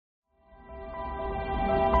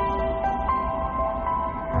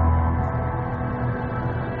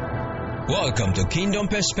Welcome to Kingdom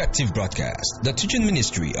Perspective Broadcast, the teaching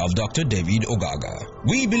ministry of Dr. David Ogaga.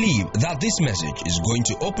 We believe that this message is going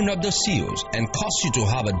to open up the seals and cause you to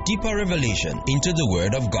have a deeper revelation into the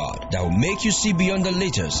Word of God that will make you see beyond the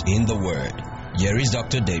letters in the Word. Here is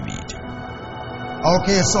Dr. David.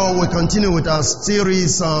 Okay, so we continue with our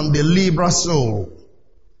series on the Libra soul.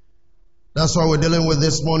 That's what we're dealing with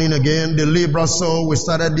this morning again, the Libra soul. We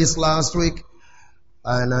started this last week.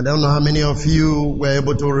 And I don't know how many of you were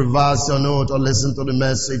able to reverse your note or listen to the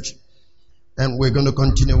message. And we're going to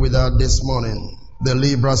continue with that this morning. The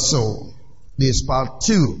Libra soul. This part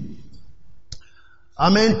 2. Our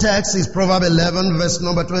main text is Proverbs 11 verse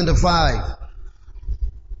number 25.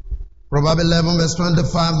 Proverbs 11 verse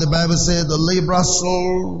 25, the Bible says, the Libra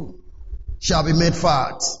soul shall be made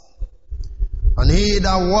fat. And he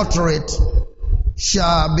that watereth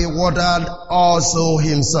shall be watered also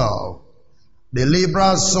himself. The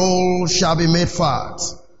Libra soul shall be made fat,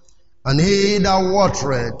 and he that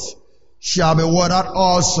watereth shall be watered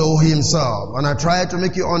also himself. And I tried to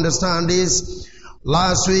make you understand this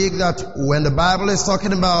last week, that when the Bible is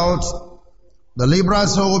talking about the Libra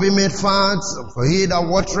soul will be made fat, for he that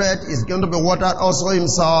watereth is going to be watered also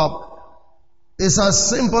himself, it's as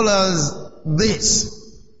simple as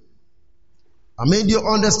this. I made you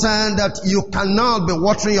understand that you cannot be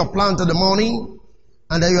watering your plant in the morning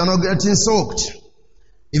and that you are not getting soaked.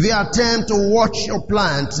 If you attempt to watch your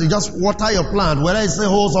plant, you just water your plant, whether it's a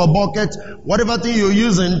hose or bucket, whatever thing you're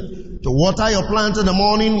using to water your plant in the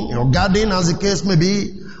morning, your garden as the case may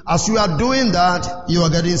be, as you are doing that, you are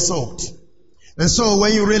getting soaked. And so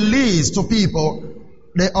when you release to people,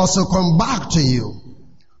 they also come back to you.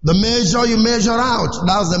 The measure you measure out,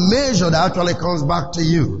 that's the measure that actually comes back to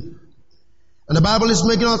you. And the Bible is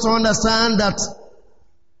making us understand that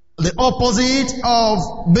the opposite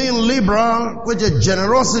of being liberal, which is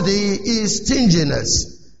generosity, is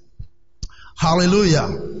stinginess. Hallelujah.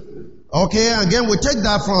 Okay, again, we take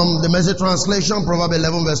that from the Message translation, Proverbs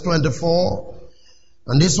 11 verse 24.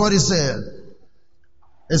 And this is what it said.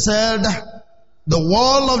 It said, the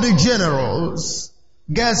wall of the generous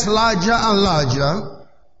gets larger and larger.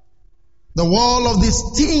 The wall of the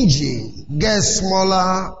stingy gets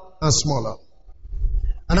smaller and smaller.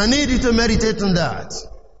 And I need you to meditate on that.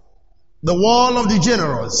 The wall of the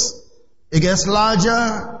generous, it gets larger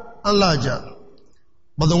and larger.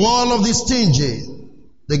 But the wall of the stingy,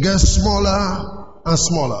 it gets smaller and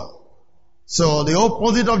smaller. So the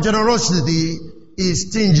opposite of generosity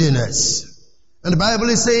is stinginess. And the Bible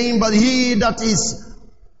is saying, but he that is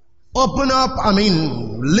liberal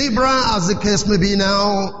as the case may be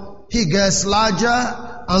now, he gets larger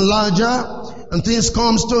and larger, and things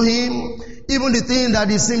comes to him. Even the thing that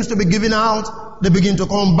he seems to be giving out, they begin to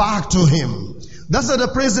come back to him. That's the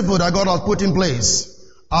principle that God has put in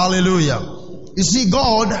place. Hallelujah. You see,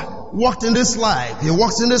 God walked in this life. He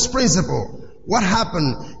walks in this principle. What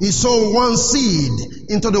happened? He sowed one seed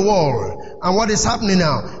into the world. And what is happening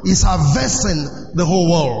now? He's harvesting the whole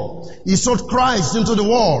world. He sowed Christ into the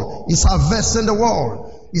world. He's harvesting the world.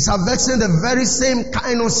 He's harvesting the very same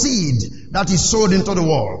kind of seed that he sowed into the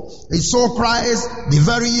world. He sowed Christ, the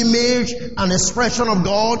very image and expression of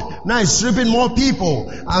God. Now he's stripping more people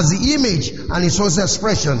as the image and he shows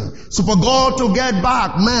expression. So for God to get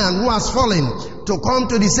back man who has fallen, to come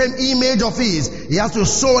to the same image of his, he has to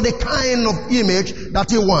sow the kind of image that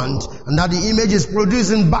he wants, and that the image is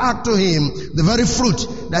producing back to him the very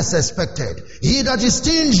fruit that's expected. He that is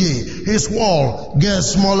stingy, his wall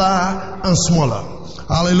gets smaller and smaller.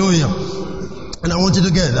 Hallelujah. And I want you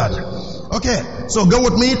to get that. Okay, so go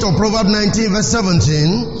with me to Proverbs 19 verse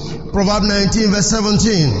 17. Proverbs 19 verse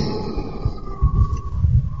 17.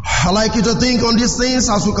 I like you to think on these things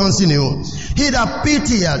as we continue. He that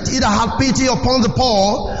pitieth, he that hath pity upon the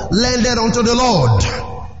poor, lendeth unto the Lord.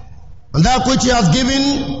 And that which he has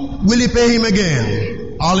given, will he pay him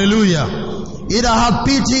again. Hallelujah. He that hath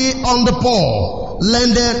pity on the poor,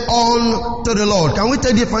 lendeth on to the Lord. Can we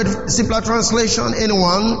take the simpler translation?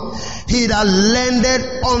 Anyone? He that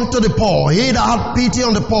lendeth unto the poor. He that hath pity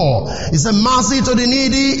on the poor. It's a mercy to the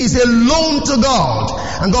needy. It's a loan to God.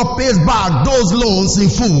 And God pays back those loans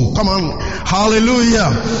in full. Come on.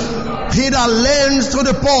 Hallelujah. He that lends to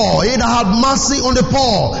the poor, he that hath mercy on the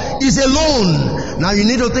poor, is a loan. Now you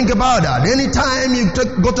need to think about that. Anytime you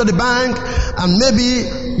go to the bank and maybe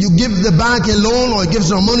you give the bank a loan or you give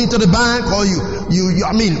some money to the bank or you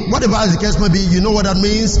whatever the case may be, you know what that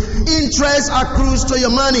means. Interest accrues to your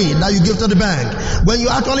money that you give to the bank. When you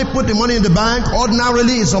actually put the money in the bank,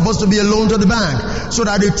 ordinarily it's supposed to be a loan to the bank, so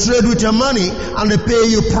that they trade with your money and they pay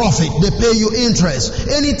you profit, they pay you interest.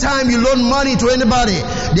 Anytime you loan money to anybody,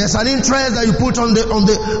 there's an interest that you put on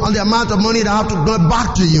the amount of money that have to go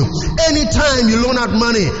back to you. Anytime you loan out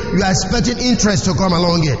money, you are expecting interest to come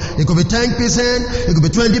along it. It could be 10%, it could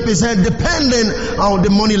be 20%, depending on the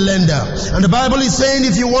money lender. And the Bible is saying,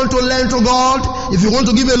 if you want to lend to God, if you want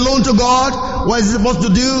to give a loan to God, what is it supposed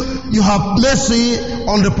to do? You have mercy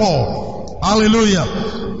on the poor. Hallelujah.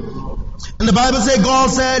 And the Bible says, God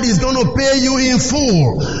said He's going to pay you in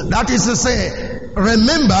full. That is to say,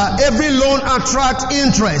 remember, every loan attracts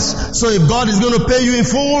interest. So if God is going to pay you in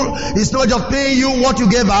full, He's not just paying you what you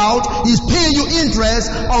gave out, He's paying you interest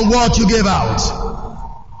on what you gave out.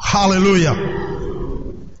 Hallelujah.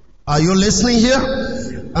 Are you listening here?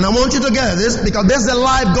 And I want you to get this, because this is the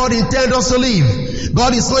life God intended us to live.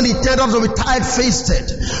 God is not intended us to be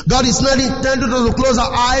tight-fisted. God is not intended us to close our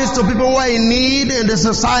eyes to people who are in need in the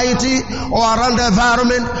society or around the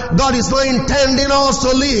environment. God is not intending us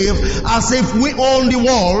to live as if we own the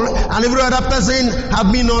world and every other person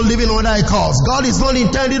have been on living under a curse. God is not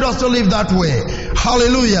intending us to live that way.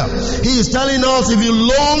 Hallelujah. He is telling us, if you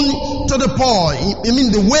loan to the poor,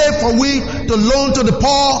 the way for we to loan to the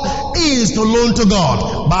poor is to loan to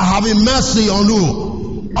God by having mercy on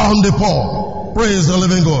who? On the poor. Praise the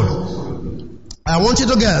living God. I want you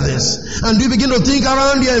to get this. And you begin to think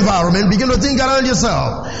around your environment, begin to think around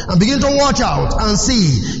yourself, and begin to watch out and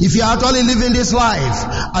see if you're actually living this life.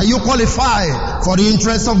 Are you qualified for the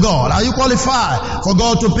interest of God? Are you qualified for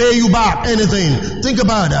God to pay you back anything? Think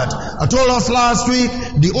about that. I told us last week,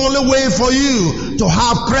 the only way for you to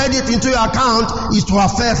have credit into your account is to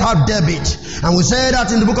have first had debit. And we said that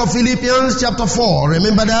in the book of Philippians chapter 4.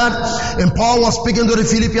 Remember that? And Paul was speaking to the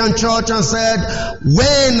Philippian church and said,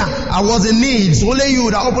 when I was in need, it's only you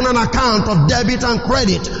that open an account of debit and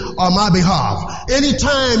credit on my behalf.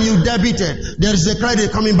 Anytime you debited, there is a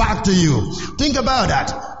credit coming back to you. Think about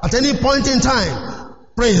that. At any point in time,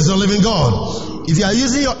 praise the living God. If you are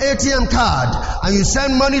using your ATM card and you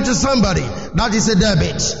send money to somebody, that is a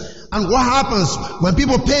debit. And what happens when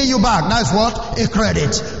people pay you back? That's what? A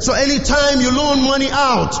credit. So anytime you loan money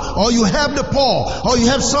out, or you help the poor, or you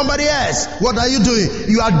help somebody else, what are you doing?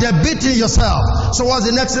 You are debiting yourself. So what's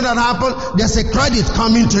the next thing that happens? There's a credit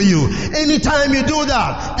coming to you. Anytime you do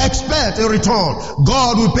that, expect a return.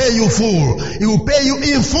 God will pay you full. He will pay you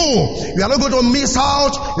in full. You are not going to miss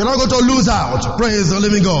out. You're not going to lose out. Praise the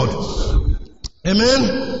living God.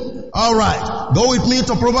 Amen? Alright. Go with me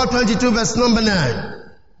to Proverbs 22 verse number 9.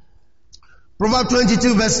 Proverbs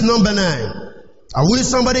 22 verse number 9. I wish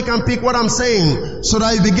somebody can pick what I'm saying so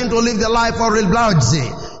that you begin to live the life of religiosity.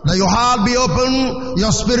 That your heart be open,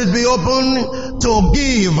 your spirit be open to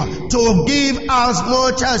give as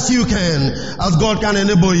much as you can, as God can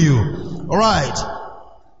enable you. Alright.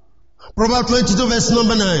 Proverbs 22 verse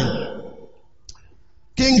number 9.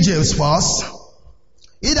 King James first.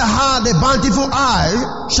 He that hath a bountiful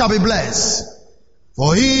eye shall be blessed,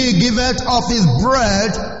 for he giveth of his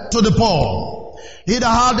bread to the poor. He that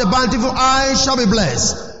hath a bountiful eye shall be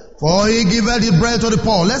blessed, for he giveth his bread to the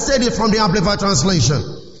poor. Let's say it from the Amplified Translation,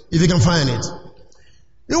 if you can find it.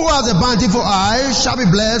 He who has a bountiful eye shall be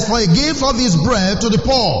blessed, for he gives of his bread to the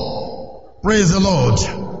poor. Praise the Lord.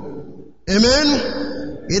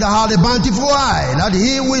 Amen. He that hath a bountiful eye, that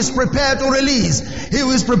he who is prepared to release, he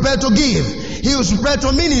who is prepared to give, he who is prepared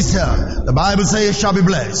to minister, the Bible says shall be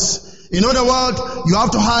blessed. In other words, you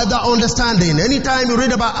have to have that understanding. Anytime you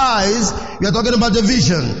read about eyes, you are talking about the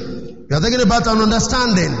vision. You are talking about an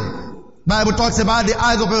understanding. Bible talks about the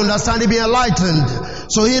eyes of understanding being enlightened.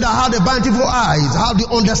 So he that had the bountiful eyes, have the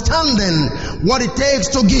understanding what it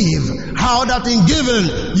takes to give, how that in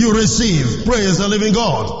giving you receive. Praise the living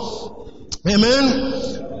God.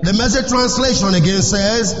 Amen. The Message translation again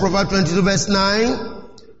says, Proverbs 22 verse 9,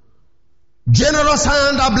 generous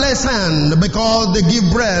hand are blessed hand because they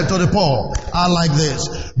give bread to the poor. I like this.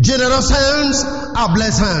 Generous hands are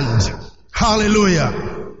blessed hand.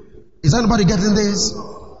 Hallelujah. Is anybody getting this?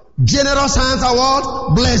 Generous hands are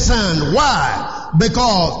what? Blessed hand. Why?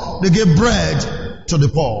 Because they give bread to the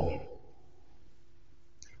poor.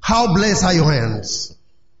 How blessed are your hands?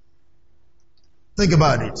 Think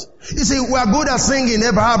about it. You see, we are good at singing,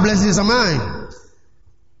 Abraham blessings are mine.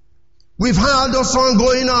 We've had those songs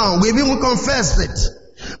going on. We've even confessed it.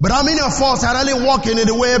 But how many of us are really walking in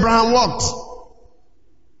the way Abraham walked?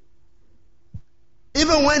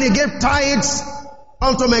 Even when he gave tithes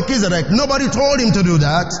unto Melchizedek, nobody told him to do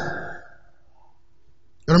that.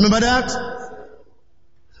 You remember that?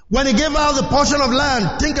 When he gave out the portion of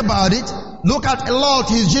land, think about it. Look at Lot,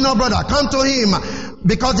 his junior brother, come to him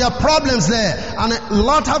because there are problems there. And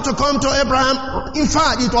Lot had to come to Abraham. In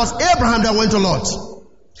fact, it was Abraham that went to Lot.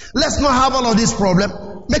 Let's not have all of this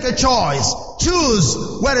problem. Make a choice. Choose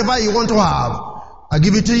wherever you want to have. I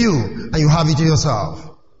give it to you and you have it to yourself.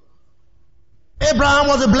 Abraham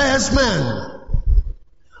was a blessed man.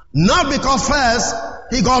 Not because first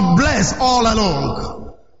he got blessed all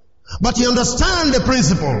along, but he understand the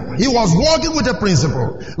principle. He was working with a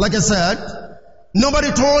principle. Like I said,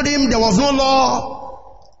 nobody told him, there was no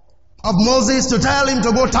law of Moses to tell him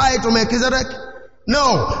to go tithe to Melchizedek.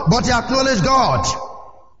 No, but he acknowledged God.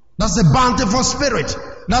 That's a bountiful spirit.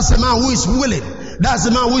 That's a man who is willing. That's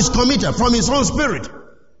a man who is committed from his own spirit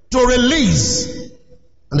to release.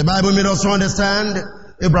 And the Bible made us to understand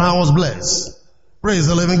Abraham was blessed. Praise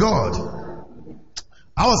the living God.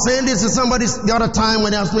 I was saying this to somebody the other time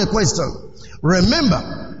when they asked me a question.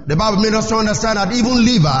 Remember, the Bible made us to understand that even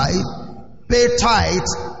Levi paid tithe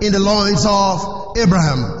in the loins of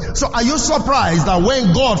Abraham. So are you surprised that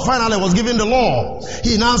when God finally was giving the law,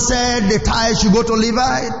 he now said the tithe should go to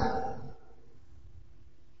Levi?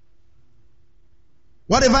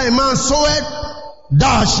 Whatever a man soweth,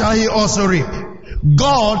 that shall he also reap.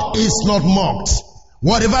 God is not mocked.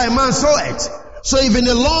 Whatever a man soweth. So if in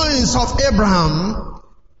the loins of Abraham,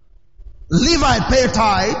 Levi paid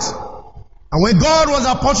tithe, and when God was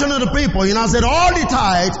apportioning the people, he now said all the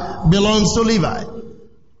tithe belongs to Levi.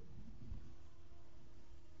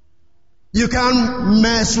 You can't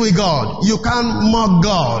mess with God. You can't mock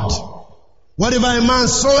God. Whatever a man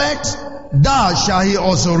soweth, that shall he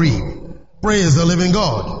also reap. Praise the living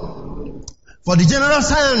God. For the generous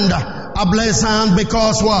hand, a blessed hand,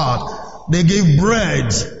 because what? They give bread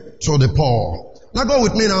to the poor. Now go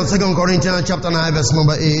with me now, 2 Corinthians chapter 9, verse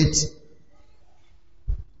number 8.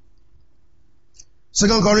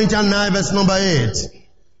 2 Corinthians 9, verse number 8.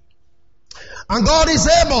 And God is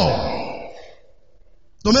able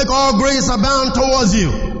to make all grace abound towards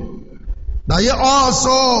you, that ye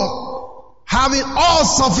also, having all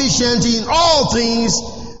sufficiency in all things,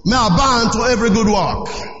 may abound to every good work.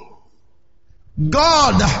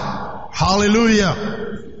 God, hallelujah,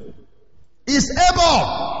 is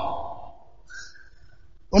able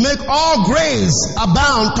to make all grace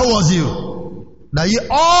abound towards you, that ye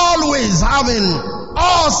always having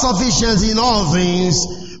all sufficiency in all things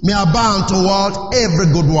may abound toward every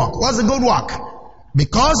good work. What's a good work?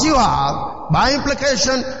 Because you have, by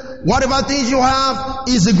implication, whatever things you have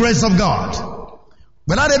is the grace of God.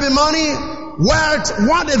 Whether there be money, wealth,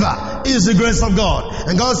 whatever is the grace of God.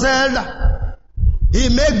 And God said, He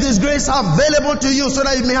made this grace available to you so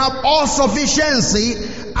that you may have all sufficiency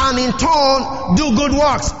and in turn do good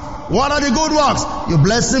works. What are the good works? You're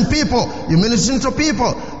blessing people. You're ministering to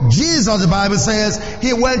people. Jesus, the Bible says,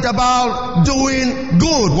 He went about doing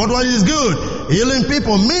good. What was His good? Healing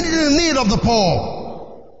people, meeting the need of the poor.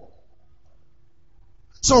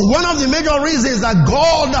 So one of the major reasons that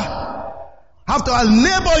God have to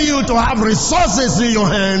enable you to have resources in your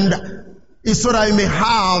hand is so that you may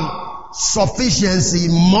have sufficiency,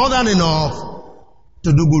 more than enough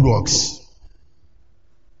to do good works.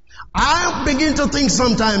 I begin to think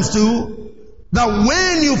sometimes too that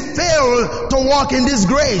when you fail to walk in this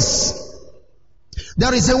grace,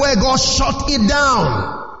 there is a way God shut it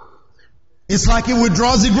down. It's like He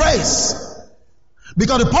withdraws the grace.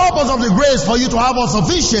 Because the purpose of the grace for you to have a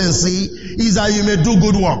sufficiency is that you may do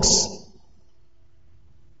good works.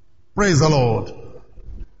 Praise the Lord.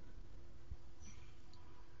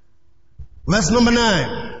 Verse number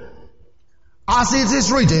 9. As it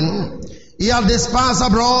is written, He hath dispersed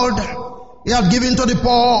abroad, He hath given to the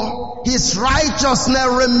poor, His righteousness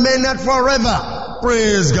remaineth forever.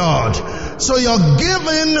 Praise God. So your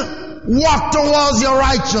giving walk towards your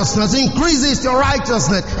righteousness, increases your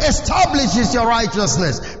righteousness, establishes your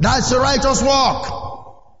righteousness. That's the righteous walk.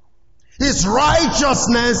 His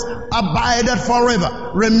righteousness abideth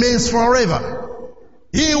forever, remains forever.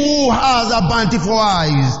 He who has a bountiful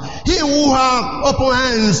eyes, he who has open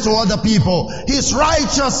hands to other people, his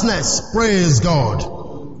righteousness, praise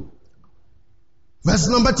God. Verse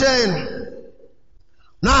number 10.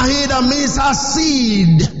 Now he that ministers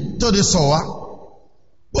seed to the sower,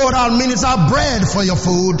 God will minister bread for your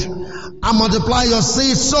food, and multiply your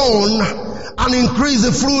seed sown, and increase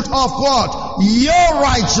the fruit of what? Your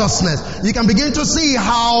righteousness. You can begin to see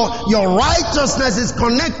how your righteousness is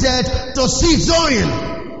connected to seed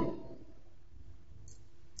sowing.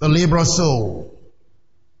 The Libra soul.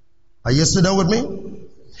 Are you still there with me?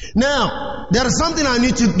 Now, there is something I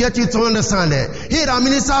need to get you to understand there. He that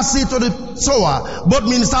ministers seed to the sower, but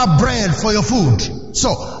minister bread for your food.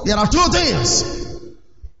 So, there are two things.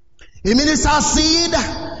 He ministers seed.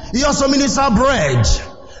 He also ministers bread.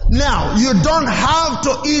 Now, you don't have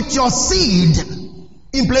to eat your seed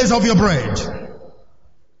in place of your bread.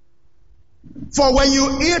 For when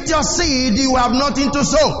you eat your seed, you have nothing to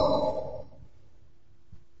sow.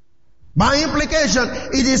 By implication,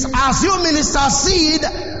 it is as you minister seed,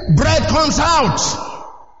 bread comes out.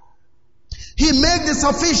 He makes the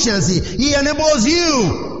sufficiency. He enables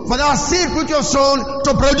you for that seed which you've sown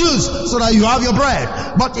to produce so that you have your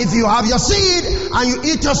bread. But if you have your seed and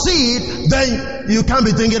you eat your seed, then you can't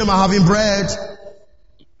be thinking about having bread.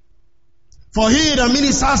 For he that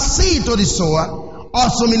ministers seed to the sower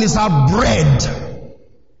also ministers bread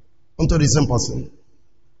unto the same person.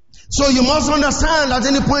 So you must understand at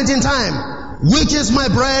any point in time, which is my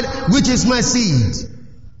bread, which is my seed.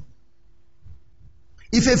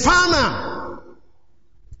 If a farmer,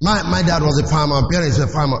 my dad was a farmer, my parents were a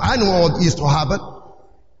farmer. I know what used to happen.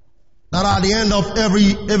 That at the end of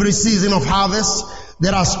every season of harvest,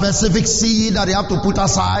 there are specific seed that they have to put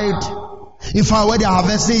aside. In fact, when they are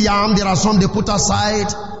harvesting yam, there are some they put aside.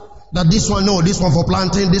 That this one for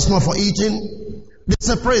planting, this one for eating. They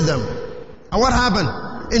separate them. And what happened?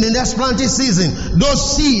 In the next planting season,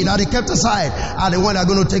 those seed that they kept aside are the one they are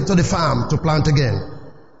going to take to the farm to plant again.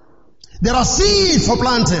 There are seed for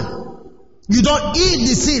planting. You don't eat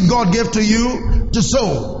the seed God gave to you to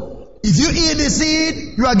sow. If you eat the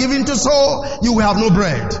seed you are given to sow, you will have no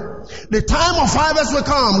bread. The time of harvest will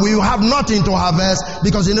come, we will have nothing to harvest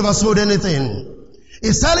because you never sowed anything.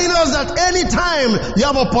 It's telling us that any time you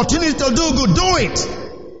have opportunity to do good, do it.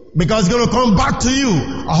 Because it's going to come back to you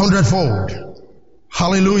 100-fold.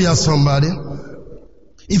 Hallelujah, somebody.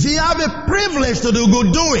 If you have a privilege to do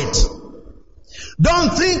good, do it.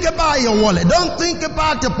 Don't think about your wallet. Don't think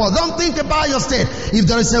about your purse. Don't think about your state. If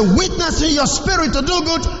there is a witness in your spirit to do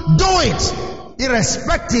good, do it.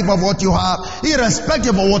 Irrespective of what you have,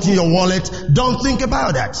 irrespective of what's in your wallet, don't think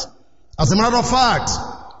about that. As a matter of fact,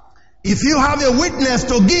 if you have a witness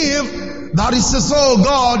to give, that is to so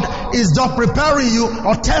God is just preparing you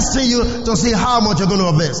or testing you to see how much you're going to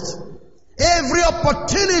invest. Every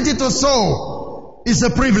opportunity to sow is a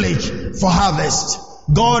privilege for harvest.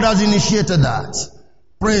 God has initiated that.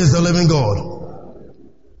 Praise the living God.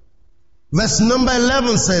 Verse number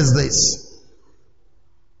 11 says this.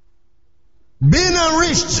 Being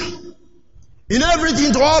enriched in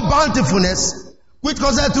everything to all bountifulness, which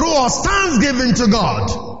causeth through us thanksgiving to God.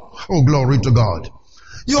 Oh, glory to God.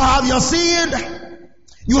 You have your seed,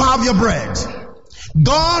 you have your bread.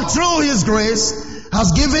 God, through His grace,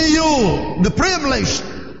 has given you the privilege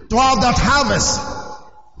to have that harvest.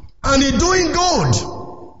 And in doing good,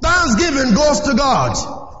 thanksgiving goes to God.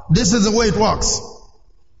 This is the way it works.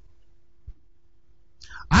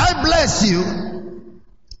 I bless you,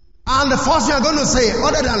 and the first thing you're going to say,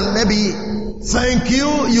 other than maybe thank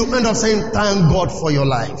you, you end up saying thank God for your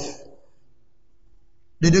life.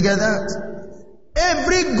 Did you get that?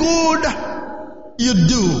 Every good you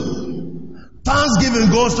do,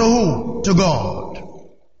 thanksgiving goes to who? To God.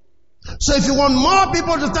 So if you want more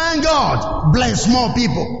people to thank God, bless more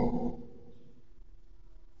people.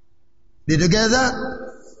 Did you get that?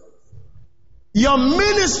 Your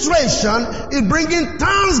ministration is bringing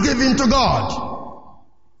thanksgiving to God.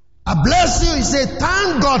 I bless you, you say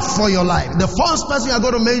thank God for your life. The first person you are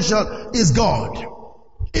going to mention is God.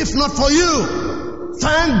 If not for you,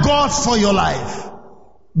 thank God for your life.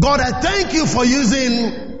 God, I thank you for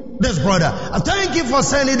using this brother. I thank you for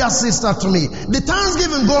sending that sister to me. The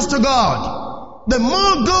thanksgiving goes to God. The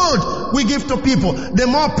more good we give to people, the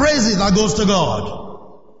more praises that goes to God.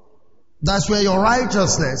 That's where your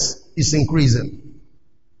righteousness is increasing.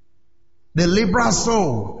 The liberal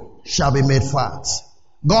soul shall be made fat.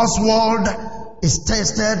 God's word is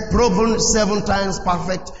tested, proven 7 times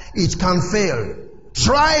perfect. It can fail.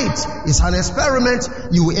 Try it. It's an experiment.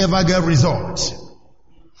 You will ever get results.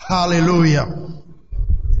 Hallelujah.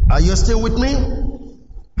 Are you still with me?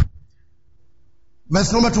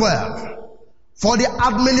 Verse number 12. For the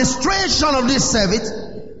administration of this service,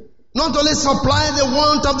 not only supply the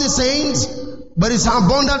want of the saints, but it's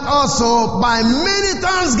abundant also by many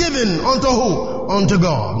thanksgiving unto who? Unto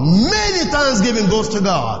God. Many thanksgiving goes to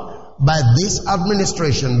God. By this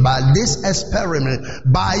administration, by this experiment,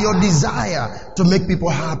 by your desire to make people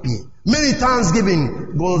happy. Many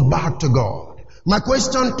thanksgiving goes back to God. My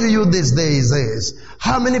question to you these days is,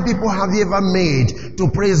 how many people have you ever made to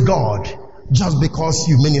praise God just because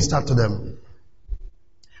you minister to them?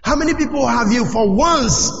 How many people have you for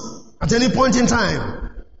once at any point in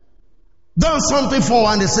time done something for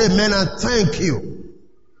and they say, man, I thank you.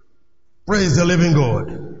 Praise the living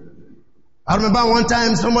God. I remember one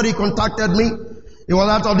time somebody contacted me. He was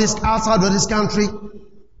outside of this country.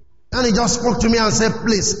 And he just spoke to me and said,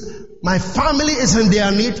 please, my family is in their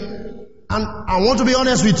need, and I want to be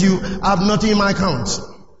honest with you, I have nothing in my account.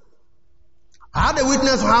 I had a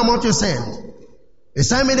witness for how much you sent. He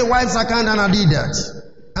sent me the wife's account and I did that.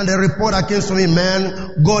 And the reporter came to me,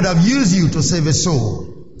 man, God have used you to save a soul.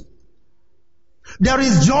 There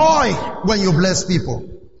is joy when you bless people.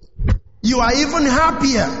 You are even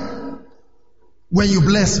happier when you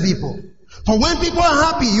bless people. For when people are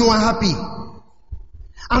happy, you are happy.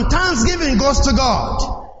 And thanksgiving goes to God.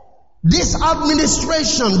 This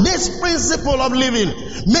administration, this principle of living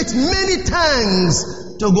makes many thanks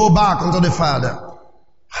to go back unto the Father.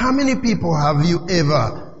 How many people have you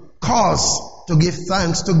ever caused to give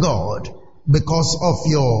thanks to God because of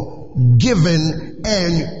your giving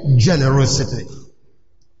and generosity?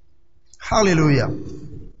 Hallelujah.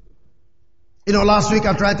 You know, last week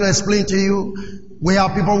I tried to explain to you, we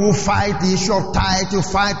have people who fight the issue of tithe, you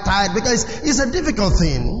fight tithe, because it's a difficult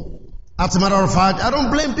thing. As a matter of fact, I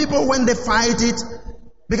don't blame people when they fight it,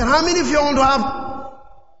 because how many of you want to have,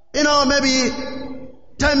 maybe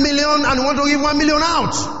 10 million and want to give 1 million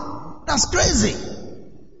out? That's crazy.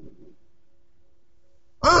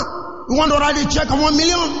 You want to write a check of 1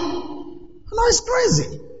 million? No, it's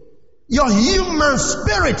crazy. Your human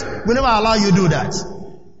spirit will never allow you to do that.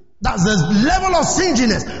 That's the level of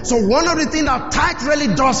stinginess. So one of the things that tithe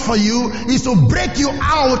really does for you is to break you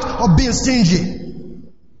out of being stingy.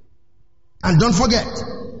 And don't forget,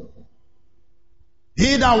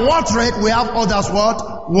 he that watereth will have others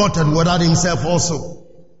what? Watered without himself also.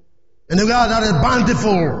 And the God that is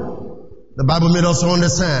bountiful, the Bible made us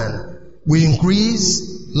understand, we increase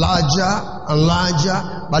larger and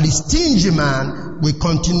larger, but the stingy man will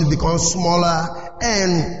continue to become smaller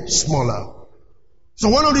and smaller. So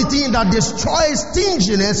one of the things that destroys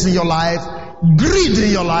stinginess in your life, greed in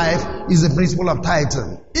your life, is the principle of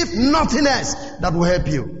tithing. If nothing else, that will help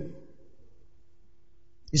you.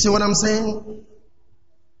 You see what I'm saying?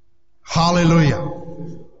 Hallelujah.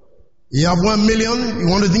 You have 1 million, you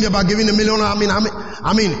want to think about giving 1 million,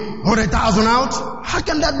 100,000 out? How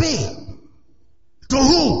can that be? To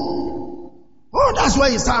who? Oh, that's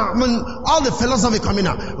why it's, all the philosophy coming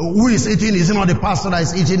out. Who is eating? Is it not the pastor that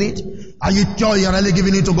is eating it? Are you sure you're really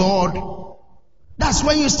giving it to God? That's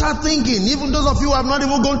when you start thinking. Even those of you who have not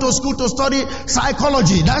even gone to school to study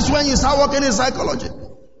psychology, that's when you start working in psychology.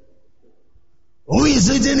 Who is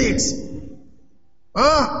eating it?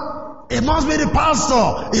 It must be the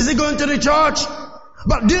pastor. Is he going to the church?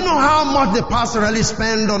 But do you know how much the pastor really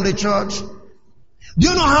spends on the church? Do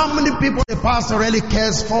you know how many people the pastor really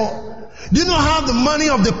cares for? Do you know how the money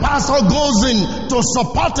of the pastor goes in to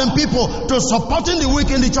supporting people, to supporting the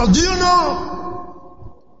weak in the church? Do you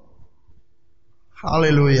know?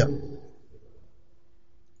 Hallelujah.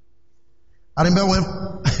 I remember when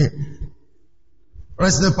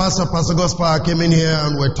President Pastor Gospel came in here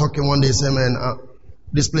and we're talking one day, saying, man,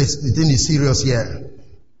 this place, the thing is serious here.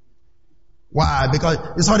 Why? Because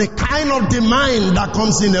it's all the kind of demand that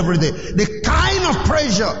comes in every day. The kind of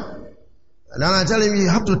pressure. And then I tell him, you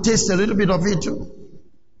have to taste a little bit of it too.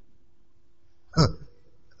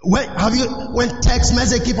 When text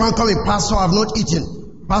message keep on coming, Pastor, I've not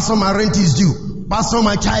eaten. Pastor, my rent is due. Pastor,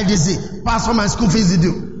 my child is due. Pastor, my school fees is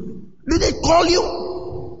due. Do they call you?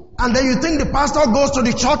 And then you think the pastor goes to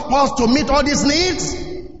the church post to meet all these needs?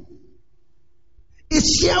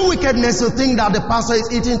 It's sheer wickedness to think that the pastor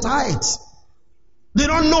is eating tithes. They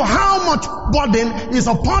don't know how much burden is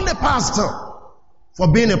upon the pastor for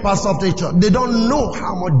being a pastor of the church. They don't know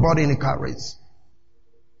how much burden he carries.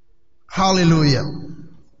 Hallelujah.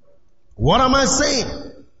 What am I saying?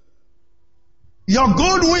 Your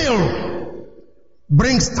goodwill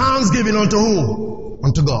brings thanksgiving unto who?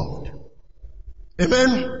 Unto God.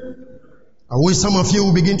 Amen. I wish some of you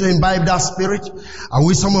will begin to imbibe that spirit. I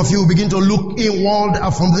wish some of you will begin to look inward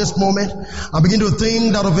from this moment. I begin to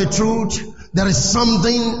think that of a truth. There is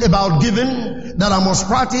something about giving that I must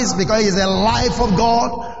practice because it's a life of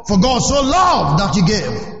God. For God so loved that He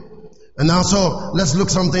gave. And now so let's look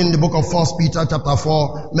something in the book of 1 Peter chapter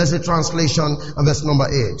 4, Message translation and verse number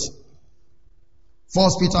 8.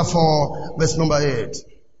 1 Peter 4 verse number 8.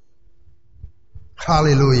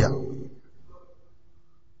 Hallelujah.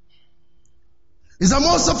 He said,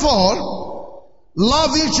 most of all,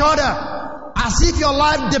 love each other as if your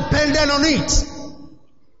life depended on it.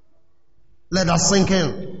 Let us sink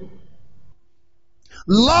in.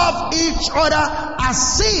 Love each other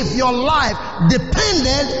as if your life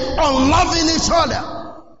depended on loving each other.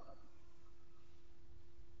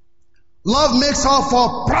 Love makes up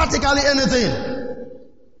for practically anything.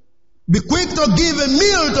 Be quick to give a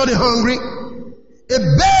meal to the hungry, a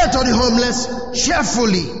bed to the homeless,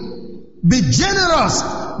 cheerfully. Be generous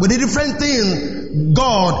with the different things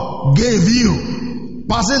God gave you,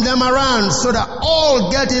 passing them around so that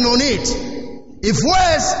all get in on it. If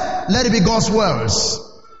words, let it be God's words.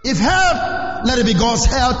 If help, let it be God's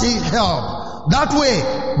healthy help. That way,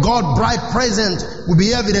 God's bright presence will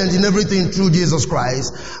be evident in everything through Jesus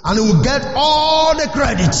Christ, and He will get all the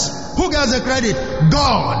credit. Who gets the credit?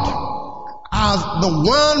 God, as the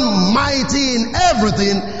one mighty in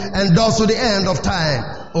everything and does to the end of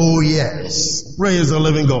time. Oh yes. Praise the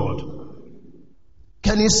living God.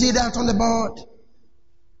 Can you see that on the board?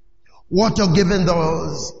 What you're giving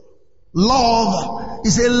those. Love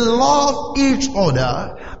is a love each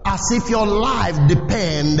other as if your life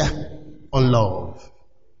depend on love.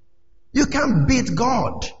 You can't beat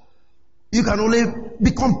God. You can only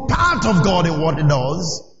become part of God in what He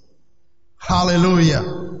does. Hallelujah.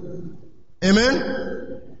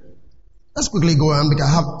 Amen. Let's quickly go on because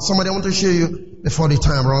I have somebody I want to show you before the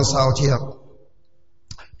time runs out here.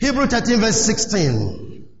 Hebrews 13 verse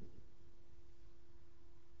 16.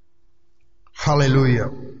 Hallelujah.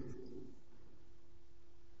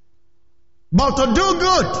 But to do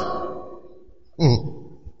good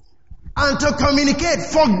and to communicate,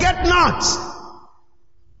 forget not.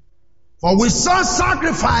 For with such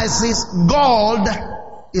sacrifices, God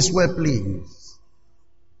is well pleased.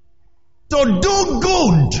 To do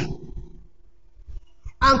good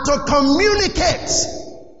and to communicate,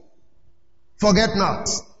 forget not.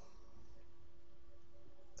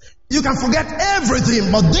 You can forget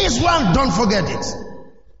everything, but this one, don't forget it.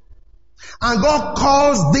 And God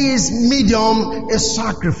calls this medium a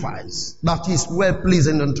sacrifice that is well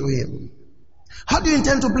pleasing unto Him. How do you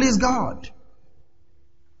intend to please God?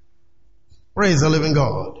 Praise the living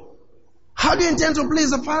God. How do you intend to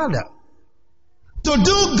please the Father? To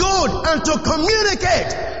do good and to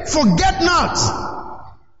communicate, forget not.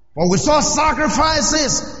 For with such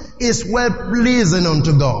sacrifices is well pleasing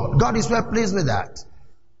unto God. God is well pleased with that.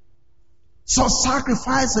 So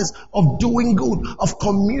sacrifices of doing good, of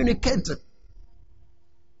communicating,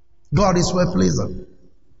 God is well pleasing.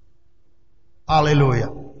 Hallelujah.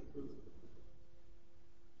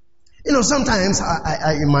 You know, sometimes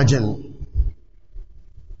I imagine.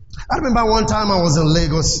 I remember one time I was in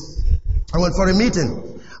Lagos. I went for a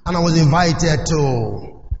meeting and I was invited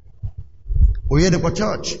to Oyedepo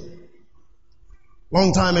Church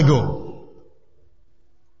long time ago.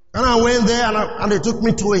 And I went there and they took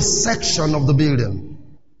me to a section of the building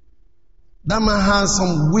that man has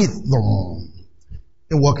some wisdom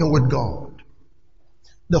in working with God.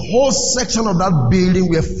 The whole section of that building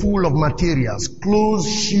were full of materials, clothes,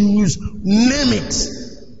 shoes, name it,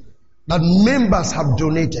 that members have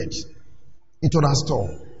donated into that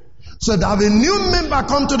store. So if they have a new member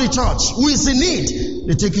come to the church who is in need,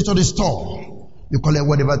 they take you to the store. You collect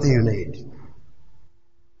whatever thing you need.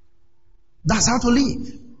 That's how to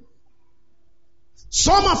live.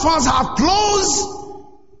 Some of us have clothes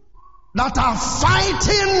that are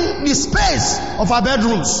fighting the space of our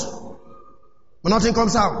bedrooms. But nothing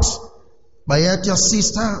comes out. But yet your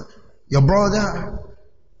sister, your brother,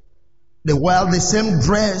 they wear the same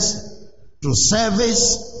dress to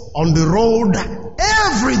service, on the road,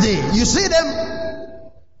 every day. You see them.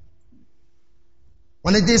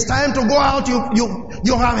 When it is time to go out,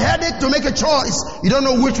 you have headache to make a choice. You don't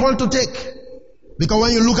know which one to take. Because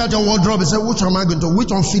when you look at your wardrobe, you say, which am I going to?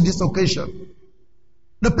 Which one fit this occasion?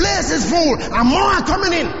 The place is full and more are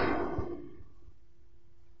coming in.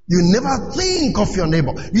 You never think of your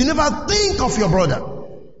neighbor. You never think of your brother.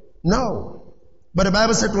 No. But the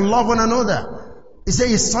Bible said to love one another. It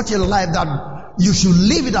says it's such a life that you should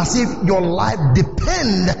live it as if your life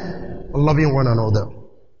depends on loving one another.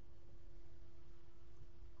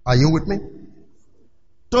 Are you with me?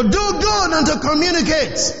 To do good and to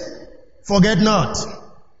communicate, forget not.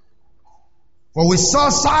 For with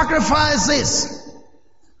such sacrifices,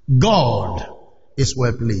 God is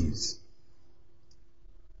well pleased.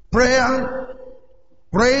 Prayer,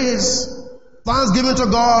 praise, thanksgiving to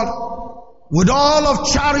God, with all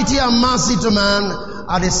of charity and mercy to man,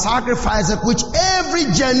 are the sacrifices which every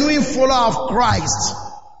genuine follower of Christ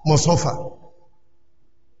must offer.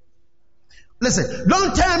 Listen,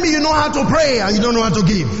 don't tell me you know how to pray and you don't know how to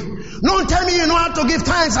give. Don't tell me you know how to give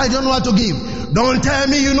thanks and you don't know how to give. Don't tell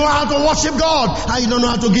me you know how to worship God and you don't know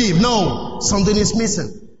how to give. No, something is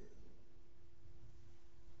missing.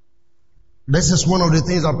 This is one of the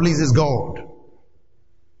things that pleases God.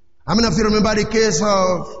 How many of you remember the case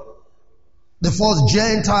of the first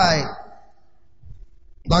Gentile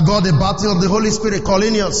that got the baptism of the Holy Spirit,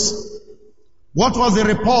 Cornelius? What was the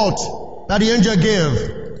report that the angel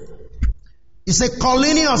gave? He said,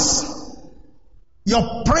 Cornelius,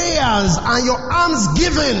 your prayers and your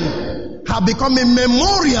almsgiving have become a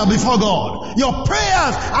memorial before God. Your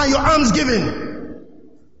prayers and your almsgiving.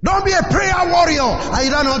 Don't be a prayer warrior and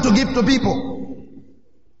you don't know how to give to people.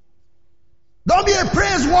 Don't be a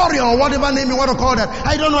praise warrior or whatever name you want to call that.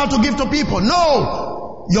 I don't know how to give to people.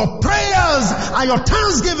 No. Your prayers and your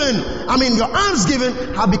your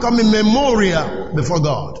almsgiving have become a memorial before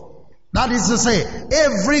God. That is to say,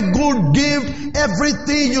 every good gift,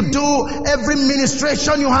 everything you do, every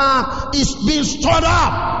ministration you have is being stored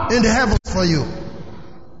up in the heavens for you.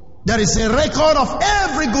 There is a record of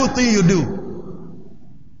every good thing you do.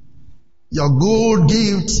 Your good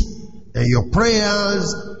gifts and your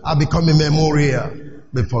prayers are becoming memorial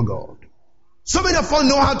before God. So many of us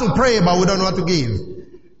know how to pray, but we don't know how to give.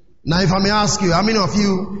 Now, if I may ask you, how many of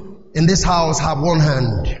you in this house have one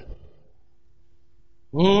hand?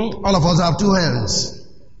 All of us have two hands.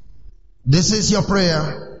 This is your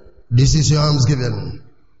prayer. This is your almsgiving.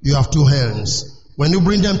 You have two hands. When you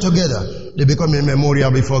bring them together, they become a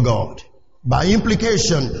memorial before God. By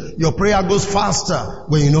implication, your prayer goes faster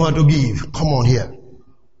when you know how to give. Come on here.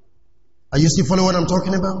 Are you still following what I'm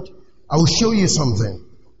talking about? I will show you something.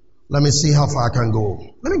 Let me see how far I can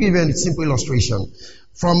go. Let me give you a simple illustration.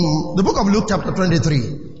 From the book of Luke chapter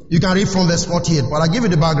 23. You can read from verse 48, but I'll give you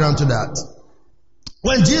the background to that.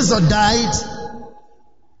 When Jesus died,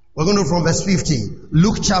 we're going to go from verse 50.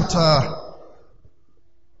 Luke chapter,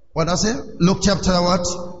 what does it? Luke chapter what?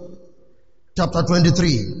 Chapter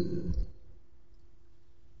 23.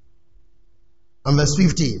 And verse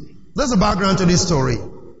 50. There's a background to this story.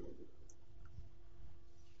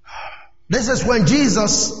 This is when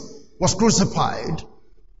Jesus was crucified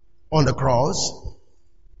on the cross.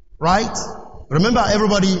 Right? Remember,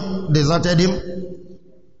 everybody deserted him.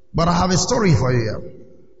 But I have a story for you here.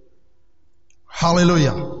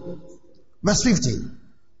 Hallelujah. Verse 50.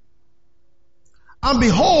 And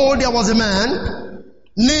behold, there was a man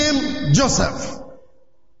named Joseph.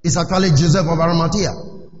 It's actually Joseph of Arimathea.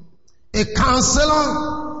 A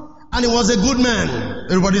counselor, and he was a good man.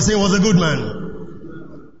 Everybody say he was a good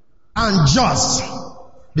man. And just.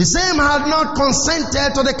 The same had not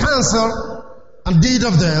consented to the counsel and deed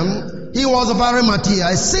of them. He was of Arimathea,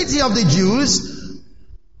 a city of the Jews,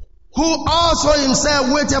 who also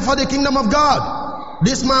himself waited for the kingdom of God.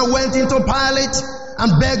 This man went into Pilate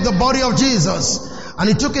and begged the body of Jesus. And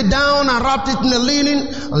he took it down and wrapped it in a linen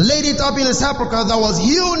and laid it up in a sepulchre that was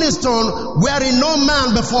hewn in stone, wherein no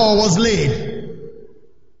man before was laid.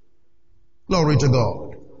 Glory to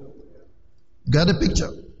God. Get the picture.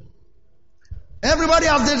 Everybody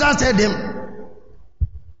else deserted him.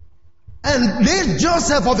 And this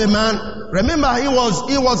Joseph of a man, remember he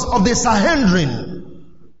was of the Sanhedrin.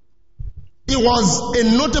 He was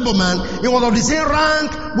a notable man. He was of the same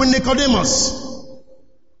rank with Nicodemus.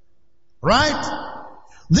 Right?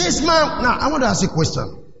 This man, now I want to ask you a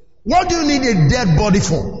question. What do you need a dead body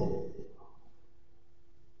for?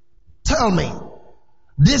 Tell me.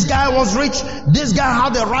 This guy was rich. This guy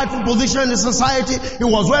had a rightful position in the society. He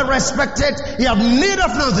was well respected. He had need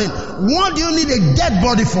of nothing. What do you need a dead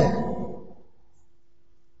body for?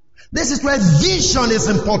 This is where vision is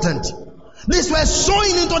important. This is where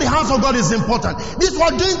sowing into the house of God is important. This is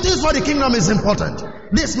where doing things for the kingdom is important.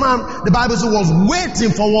 This man, the Bible says, was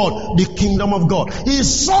waiting for what? The kingdom of God. He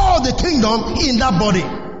saw the kingdom in that body.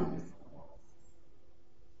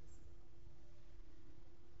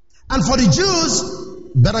 And for the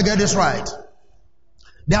Jews, better get this right.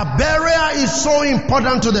 Their burial is so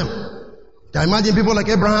important to them. Can you imagine people like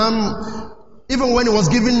Abraham, even when he was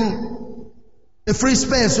given a free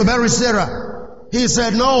space to bury Sarah, he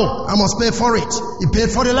said, no, I must pay for it. He paid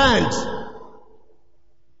for the land.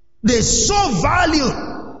 They so value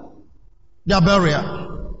their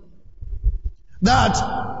burial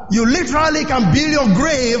that you literally can build your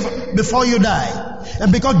grave before you die.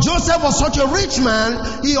 And because Joseph was such a rich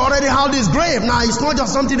man, he already had his grave. Now it's not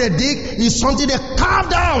just something they dig, it's something they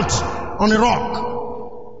carved out on a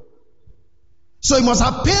rock. So he must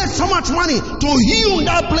have paid so much money to hew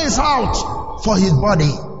that place out for his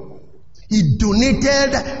body. He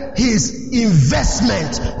donated his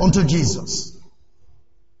investment unto Jesus.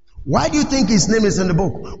 Why do you think his name is in the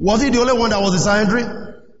book? Was he the only one that was a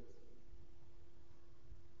Sanhedrin?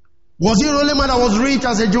 Was he the only man that was rich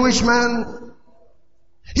as a Jewish man?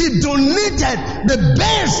 He donated the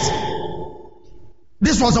best.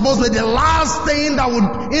 This was supposed to be the last thing that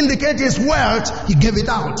would indicate his wealth. He gave it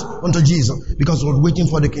out unto Jesus because he was waiting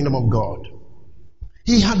for the kingdom of God.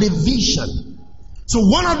 He had a vision. So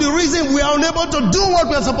one of the reasons we are unable to do what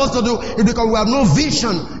we are supposed to do is because we have no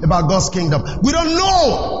vision about God's kingdom. We don't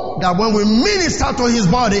know that when we minister to his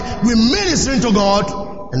body, we minister to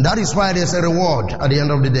God, and that is why there's a reward at the end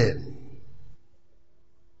of the day.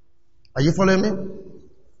 Are you following me?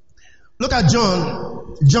 Look at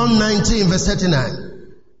John 19 verse 39.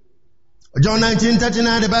 John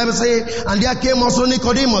 19:39, the Bible says, and there came also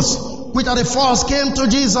Nicodemus, which at the first came to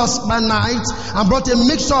Jesus by night, and brought a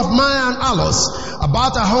mixture of myrrh and aloes,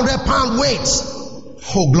 about 100 pound weight.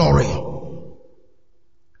 Oh, glory.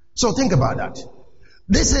 So think about that.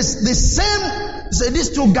 This is the same, say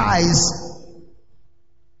these two guys,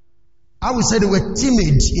 I would say they were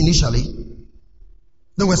timid initially.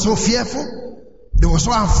 They were so fearful, they were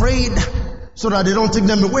so afraid, so that they don't take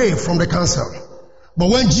them away from the council. But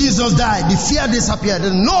when Jesus died, the fear disappeared.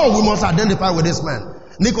 They no, we must identify with this man.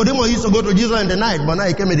 Nicodemus used to go to Jesus in the night, but now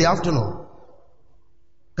he came in the afternoon.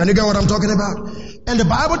 Can you get what I'm talking about? And the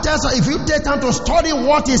Bible tells us if you take time to study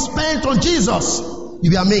what he spent on Jesus,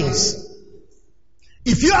 you'll be amazed.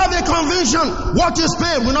 If you have a conviction, what you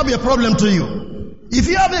spend will not be a problem to you. If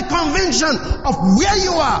you have a conviction of where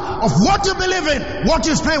you are, of what you believe in, what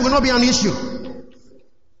you spend will not be an issue.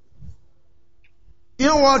 You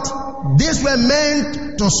know what? These were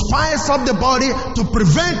meant to spice up the body, to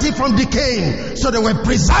prevent it from decaying. So they were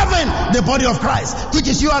preserving the body of Christ, which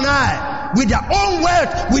is you and I, with their own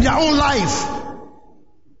wealth, with their own life.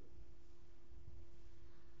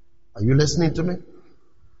 Are you listening to me?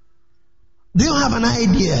 Do you have an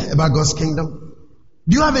idea about God's kingdom?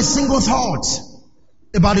 Do you have a single thought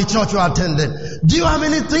about the church you attended? Do you have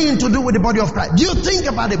anything to do with the body of Christ? Do you think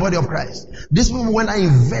about the body of Christ? These people, when I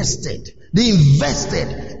invested, they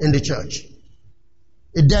invested in the church.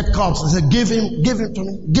 A dead corpse, they said, give him to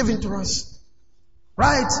me, give him to us.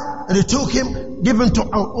 Right? And they took him, give him to an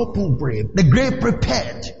open grave. The grave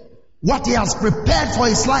prepared. What he has prepared for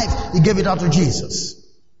his life, he gave it out to Jesus,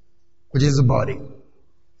 which is the body.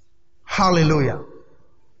 Hallelujah.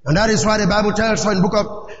 And that is why the Bible tells us in the book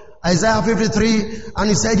of Isaiah 53, and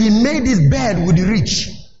he said he made his bed with the rich.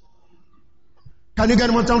 Can you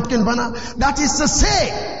get what I'm talking about now? That is to say,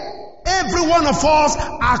 every one of us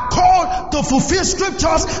are called to fulfill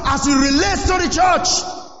scriptures as it relates to the church.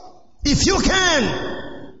 If you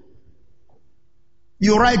can,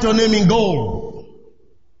 you write your name in gold.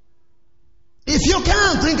 If you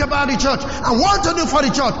can think about the church and what to do for the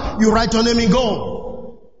church, you write your name in gold.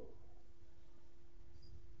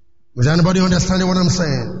 Does anybody understand what I'm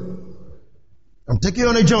saying? I'm taking you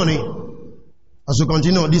on a journey as we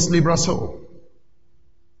continue this Libra Soul.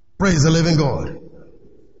 Praise the living God.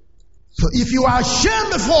 So if you are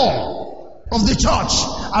ashamed before of the church,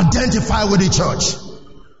 identify with the church.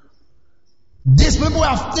 These people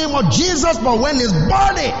have named of Jesus, but when his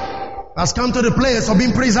body has come to the place of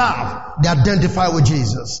being preserved, they identify with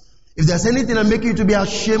Jesus. If there's anything that makes you to be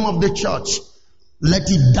ashamed of the church, let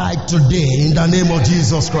it die today in the name of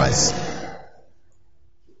Jesus Christ.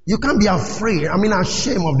 You can't be afraid,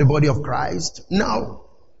 ashamed of the body of Christ. No.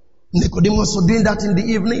 Nicodemus was doing that in the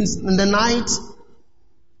evenings, in the night.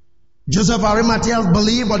 Joseph Arimathea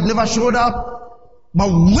believed but never showed up. But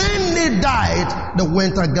when they died, they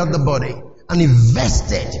went and got the body and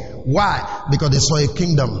invested. Why? Because they saw a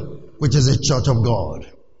kingdom, which is a church of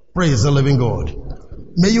God. Praise the living God.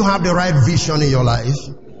 May you have the right vision in your life.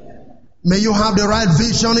 May you have the right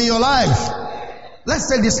vision in your life. Let's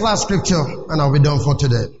take this last scripture and I'll be done for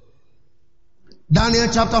today. Daniel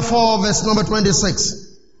chapter 4 verse number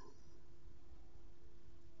 26.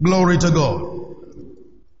 Glory to God.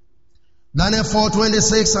 Daniel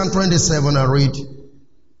 4:26 and 27 I read.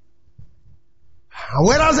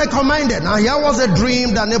 Whereas they commanded. Now here was a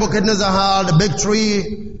dream that Nebuchadnezzar had, a big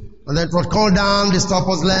tree, and then it was called down, the stump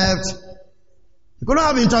was left. He couldn't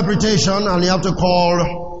have interpretation and he had to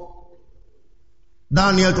call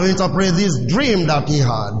Daniel to interpret this dream that he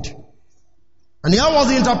had. And here was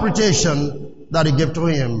the interpretation that he gave to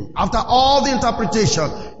him. After all the interpretation,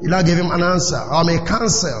 he now gave him an answer, a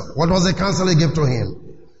counsel. What was the counsel he gave to him?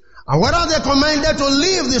 And whether they commanded to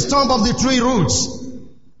leave the stump of the tree roots,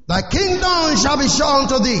 thy kingdom shall be shown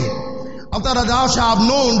to thee. After that thou shalt have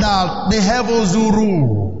known that the heavens do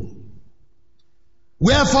rule.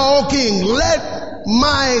 Wherefore, O king, let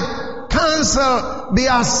my counsel be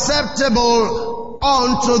acceptable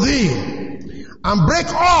unto thee, and break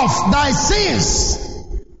off thy sins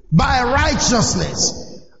by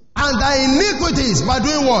righteousness, and thy iniquities by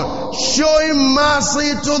doing what? Showing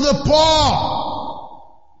mercy to the poor.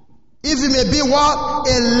 If it may be what?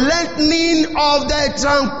 A lengthening of thy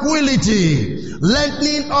tranquility,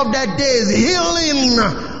 lengthening of thy days, healing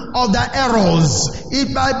of thy arrows.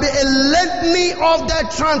 It might be a lengthening of thy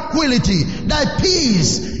tranquility, thy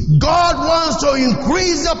peace. God wants to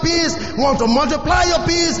increase your peace, wants to multiply your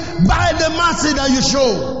peace by the mercy that you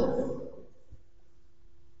show.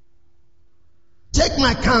 Take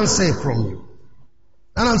my counsel from you.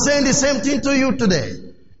 And I'm saying the same thing to you today.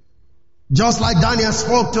 Just like Daniel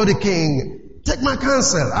spoke to the king, take my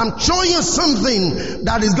counsel. I'm showing you something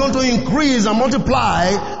that is going to increase and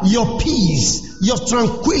multiply your peace, your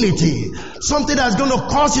tranquility. Something that's going to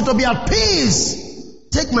cause you to be at peace.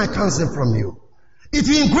 Take my counsel from you. It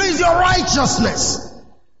will increase your righteousness.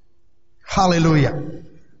 Hallelujah.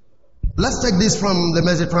 Let's take this from the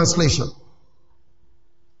Message translation.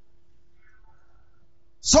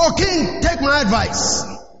 So king, take my advice.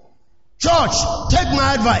 Church, take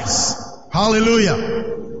my advice. Hallelujah.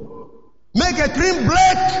 Make a clean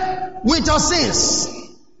break with your sins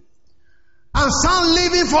and start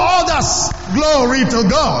living for others. Glory to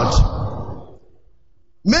God.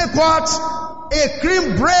 Make what? A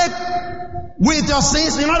clean break with your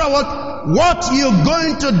sins. In other words, what you're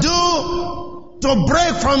going to do to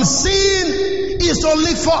break from sin is to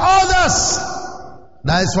live for others.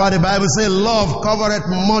 That is why the Bible says, love covereth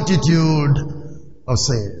multitude of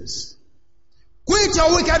sins. Quit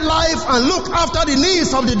your wicked life and look after the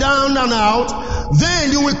needs of the down and out.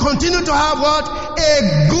 Then you will continue to have what?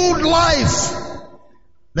 A good life.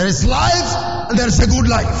 There is life and there is a good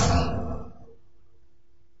life.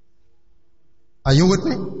 Are you with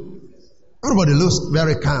me? Everybody looks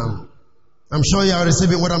very calm. I'm sure you are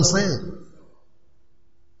receiving what I'm saying.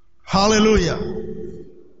 Hallelujah.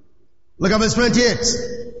 Look at verse 28.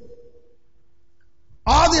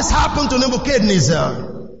 All this happened to Nebuchadnezzar.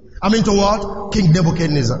 To what? King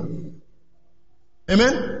Nebuchadnezzar.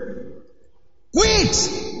 Amen? Quit.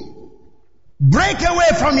 Break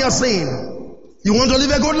away from your sin. You want to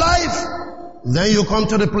live a good life? Then you come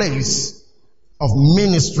to the place of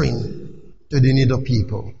ministering to the need of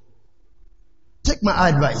people. Take my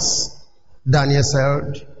advice, Daniel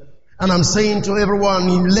said. And I'm saying to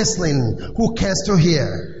everyone listening who cares to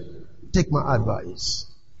hear, take my advice.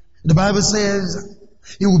 The Bible says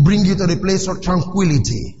it will bring you to the place of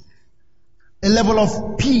tranquility. A level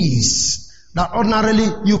of peace that ordinarily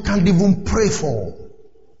you can't even pray for.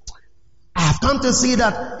 I have come to see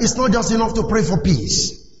that it's not just enough to pray for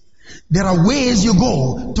peace. There are ways you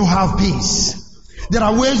go to have peace. There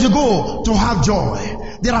are ways you go to have joy.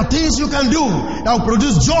 There are things you can do that will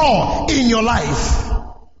produce joy in your life.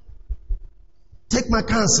 Take my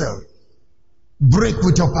counsel. Break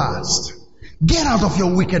with your past. Get out of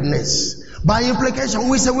your wickedness. By implication,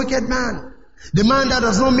 who is a wicked man? The man that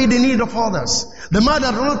does not meet the need of others. The man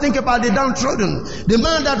that does not think about the downtrodden. The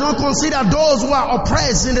man that does not consider those who are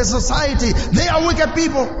oppressed in the society. They are wicked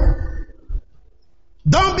people.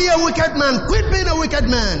 Don't be a wicked man. Quit being a wicked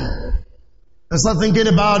man. And start thinking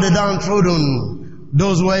about the downtrodden.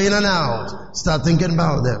 Those who are in and out. Start thinking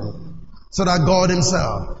about them. So that God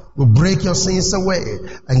himself will break your sins away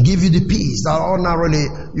and give you the peace that ordinarily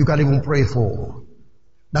you can even pray for.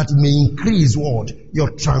 That it may increase what?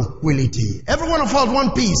 Your tranquility. Every one of us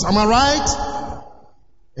want peace. Am I right?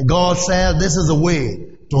 And God said this is the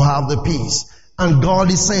way to have the peace. And God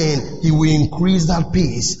is saying he will increase that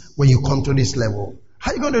peace when you come to this level.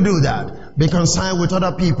 How are you going to do that? Be concerned with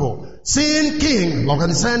other people. Sin, king. Look at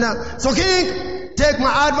the sender. So king, take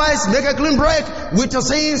my advice, make a clean break with your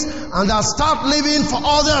sins, and start living for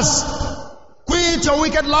others. Quit your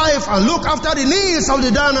wicked life and look after the needs of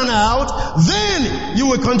the down and out. Then you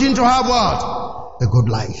will continue to have what? A good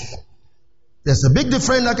life. There's a big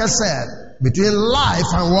difference, like I said, between life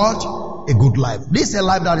and what? A good life. This is a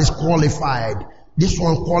life that is qualified. This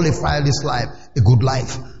one qualified this life, a good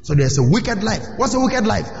life. So there's a wicked life. What's a wicked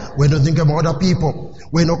life? When you don't think about other people.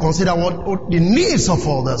 When you don't consider what the needs of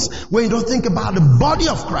others. When you don't think about the body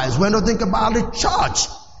of Christ. When you don't think about the church.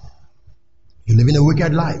 You live in a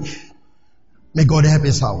wicked life. May God help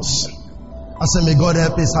his house. I say, may God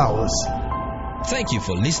help his house. Thank you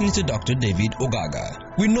for listening to Dr. David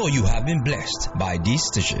Ogaga. We know you have been blessed by this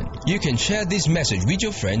station. You can share this message with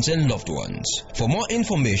your friends and loved ones. For more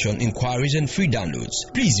information, inquiries, and free downloads,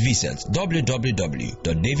 please visit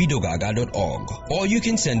www.davidogaga.org, or you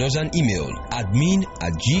can send us an email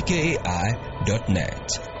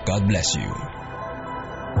admin@gkai.net. God bless you.